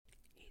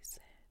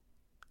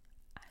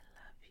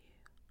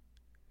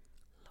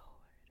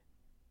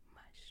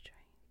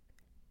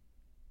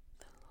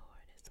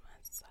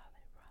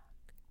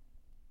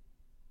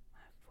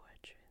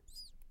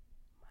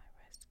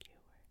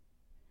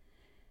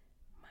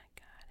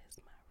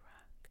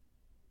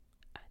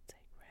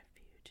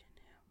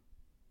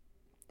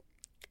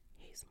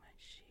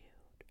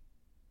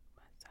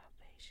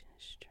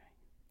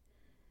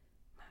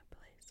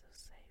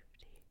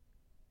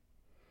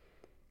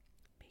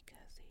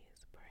Because he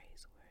is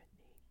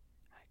praiseworthy,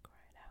 I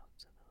cried out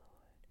to the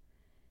Lord,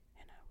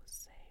 and I was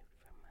saved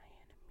from my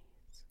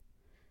enemies.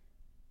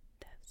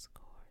 Death's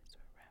cords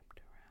were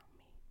wrapped around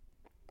me.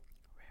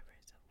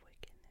 Rivers of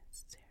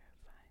wickedness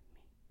terrified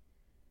me.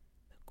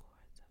 The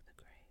cords of the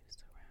grave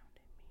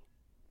surrounded me.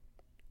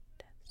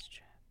 Death's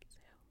traps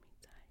held me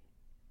tight.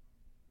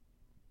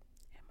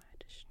 In my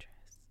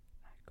distress,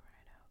 I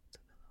cried out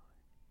to the Lord.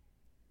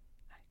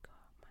 I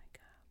called my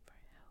God for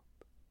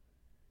help.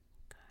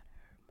 God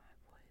heard my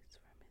voice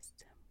from his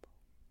temple.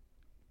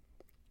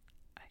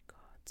 I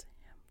called to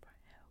him for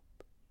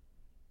help,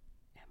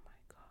 and my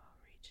call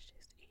reached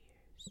his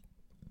ears.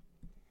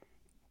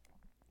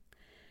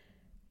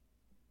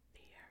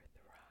 The earth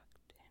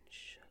rocked and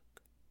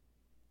shook.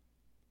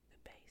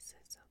 The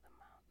bases of the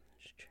mountains